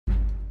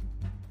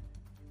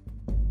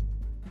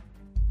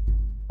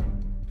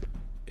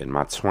In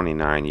my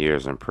 29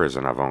 years in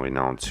prison, I've only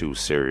known two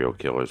serial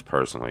killers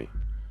personally.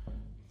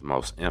 The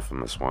most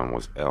infamous one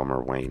was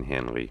Elmer Wayne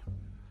Henley.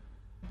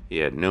 He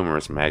had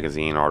numerous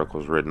magazine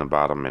articles written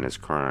about him and his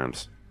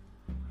crimes.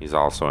 He's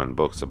also in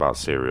books about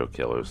serial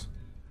killers.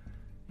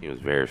 He was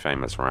very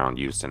famous around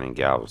Houston and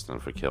Galveston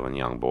for killing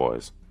young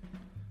boys.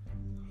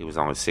 He was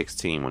only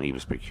 16 when he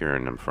was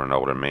procuring them for an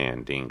older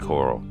man, Dean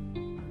Coral.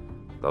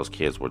 Those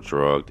kids were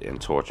drugged and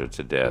tortured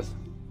to death.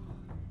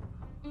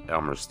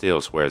 Elmer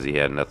still swears he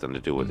had nothing to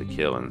do with the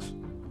killings,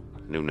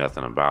 knew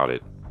nothing about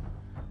it,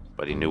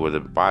 but he knew where the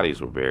bodies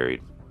were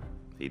buried.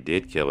 He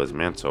did kill his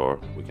mentor,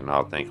 we can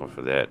all thank him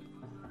for that,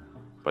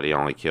 but he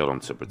only killed him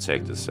to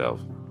protect himself.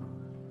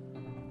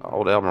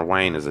 Old Elmer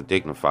Wayne is a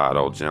dignified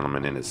old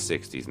gentleman in his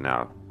 60s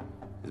now.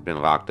 He's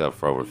been locked up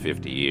for over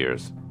 50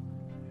 years.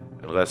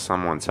 Unless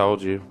someone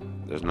told you,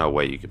 there's no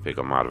way you can pick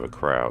him out of a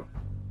crowd.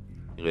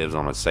 He lives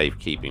on a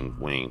safekeeping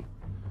wing.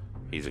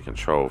 He's a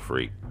control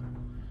freak.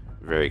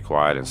 Very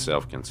quiet and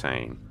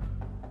self-contained.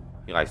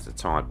 He likes to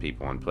taunt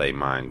people and play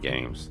mind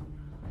games.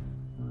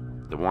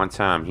 The one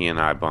time he and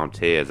I bumped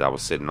heads, I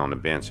was sitting on the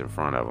bench in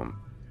front of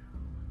him.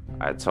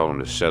 I had told him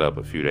to shut up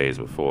a few days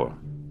before,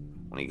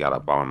 when he got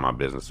up all in my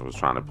business and was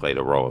trying to play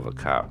the role of a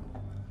cop.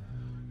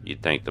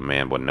 You'd think the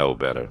man would know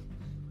better.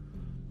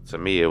 To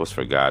me, it was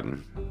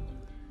forgotten.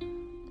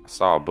 I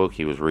saw a book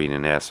he was reading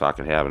and asked so I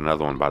could have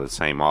another one by the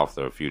same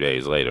author a few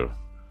days later.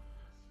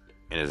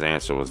 And his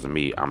answer was to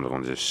me, I'm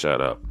going to just shut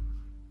up.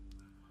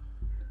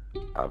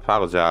 I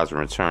apologized and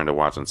returned to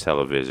watching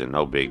television,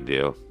 no big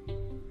deal.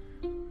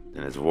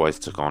 Then his voice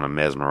took on a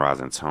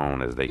mesmerizing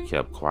tone as they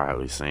kept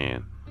quietly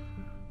saying,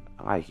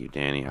 I like you,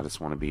 Danny, I just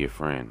want to be your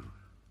friend.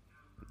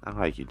 I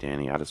like you,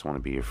 Danny, I just want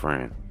to be your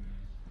friend.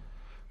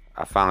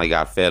 I finally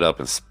got fed up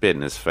and spit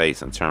in his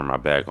face and turned my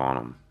back on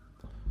him.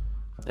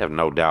 I have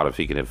no doubt if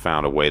he could have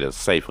found a way to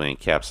safely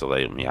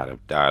encapsulate me, I'd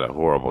have died a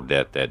horrible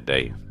death that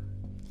day.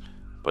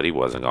 But he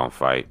wasn't going to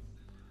fight.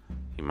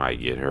 He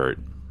might get hurt.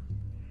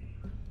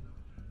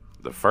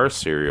 The first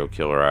serial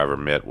killer I ever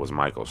met was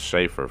Michael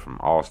Schaefer from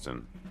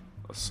Austin,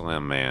 a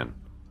slim man,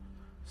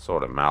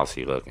 sort of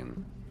mousy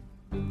looking,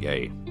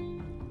 gay,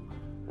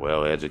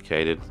 well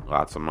educated,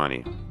 lots of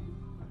money.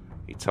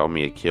 He told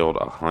me he killed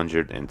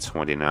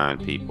 129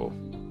 people.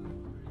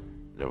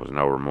 There was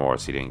no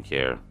remorse, he didn't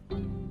care.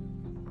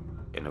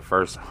 In the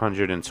first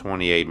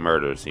 128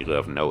 murders, he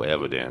left no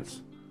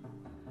evidence.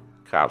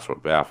 Cops were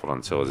baffled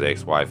until his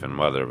ex-wife and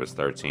mother of his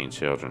 13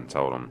 children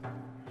told him,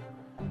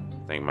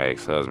 I think my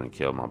ex-husband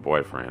killed my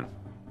boyfriend.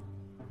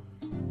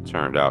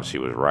 Turned out she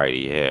was right,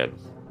 he had.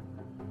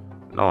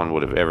 No one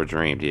would have ever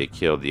dreamed he had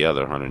killed the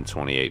other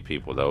 128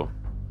 people, though.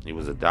 He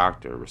was a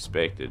doctor,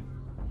 respected.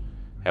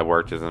 Had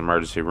worked as an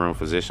emergency room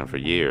physician for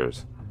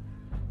years.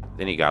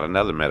 Then he got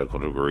another medical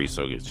degree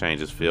so he could change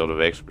his field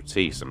of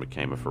expertise and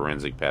became a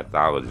forensic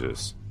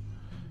pathologist.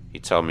 He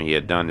told me he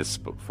had done this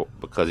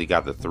because he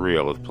got the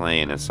thrill of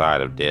playing inside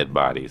of dead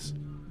bodies.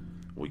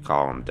 We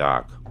call him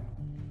Doc.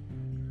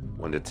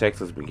 When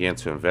detectives began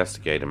to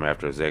investigate him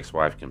after his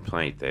ex-wife's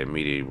complaint, they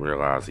immediately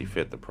realized he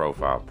fit the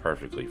profile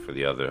perfectly for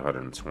the other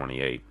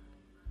 128.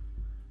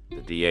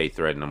 The DA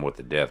threatened him with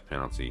the death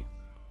penalty.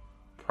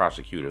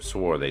 Prosecutors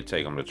swore they'd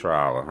take him to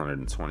trial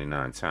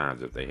 129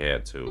 times if they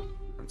had to,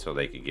 until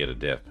they could get a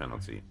death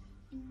penalty.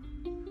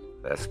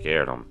 That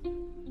scared him.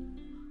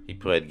 He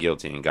pled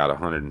guilty and got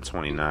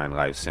 129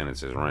 life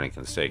sentences running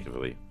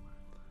consecutively.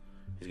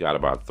 He's got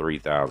about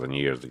 3,000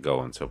 years to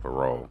go until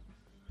parole.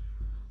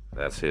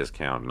 That's his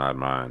count, not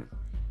mine.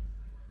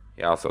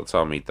 He also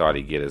told me he thought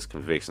he'd get his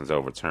convictions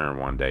overturned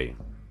one day.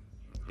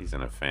 He's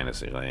in a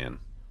fantasy land.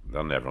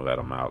 They'll never let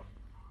him out.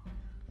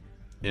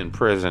 In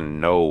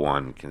prison, no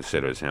one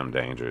considers him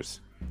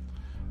dangerous.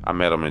 I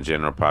met him in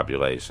general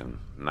population.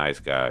 Nice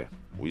guy.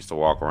 We used to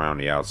walk around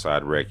the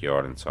outside rec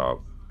yard and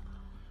talk.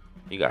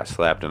 He got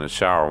slapped in the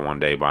shower one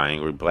day by an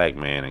angry black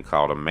man and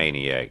called a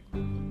maniac.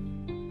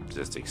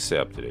 Just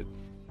accepted it.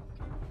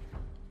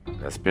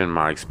 That's been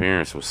my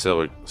experience with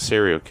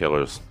serial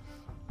killers.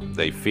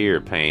 They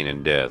fear pain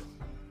and death.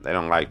 They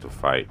don't like to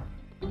fight.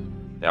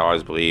 They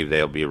always believe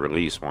they'll be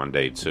released one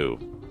day too.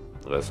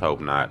 Let's hope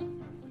not.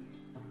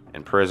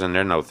 In prison,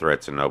 they're no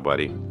threat to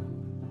nobody.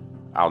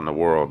 Out in the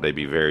world, they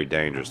be very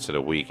dangerous to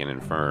the weak and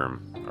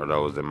infirm, or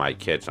those that might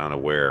catch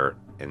unaware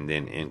and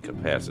then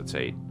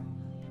incapacitate.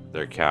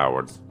 They're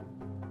cowards.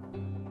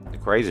 The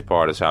crazy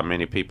part is how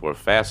many people are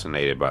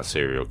fascinated by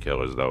serial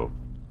killers, though.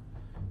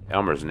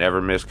 Elmer's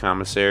never missed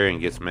commissary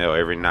and gets mail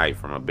every night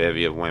from a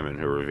bevy of women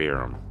who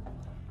revere him.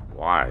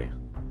 Why?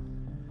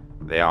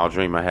 They all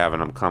dream of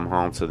having him come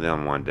home to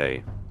them one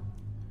day.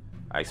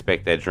 I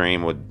expect that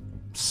dream would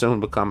soon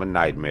become a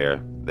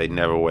nightmare they'd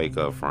never wake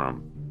up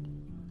from.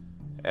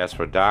 As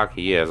for Doc,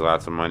 he has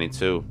lots of money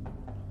too.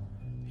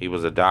 He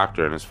was a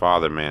doctor and his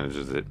father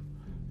manages it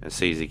and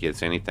sees he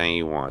gets anything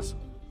he wants.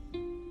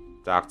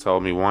 Doc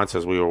told me once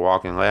as we were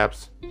walking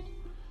laps,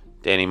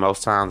 Danny,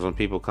 most times when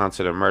people come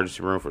to the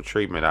emergency room for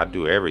treatment, I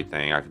do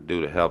everything I could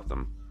do to help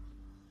them.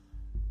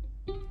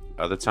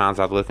 Other times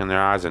I'd look in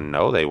their eyes and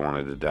know they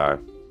wanted to die.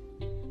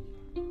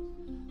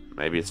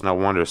 Maybe it's no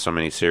wonder so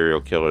many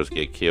serial killers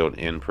get killed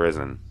in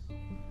prison.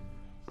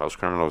 Most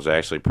criminals are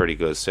actually pretty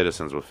good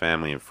citizens with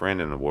family and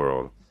friends in the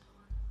world.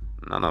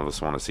 None of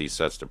us want to see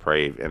such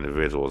depraved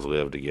individuals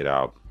live to get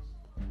out.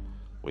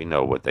 We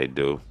know what they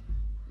do.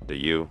 Do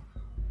you?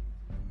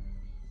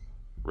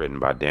 Written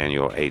by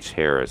Daniel H.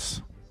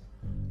 Harris,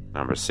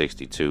 number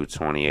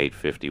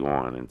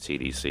 622851 in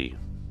TDC,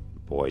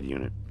 Boyd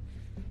Unit.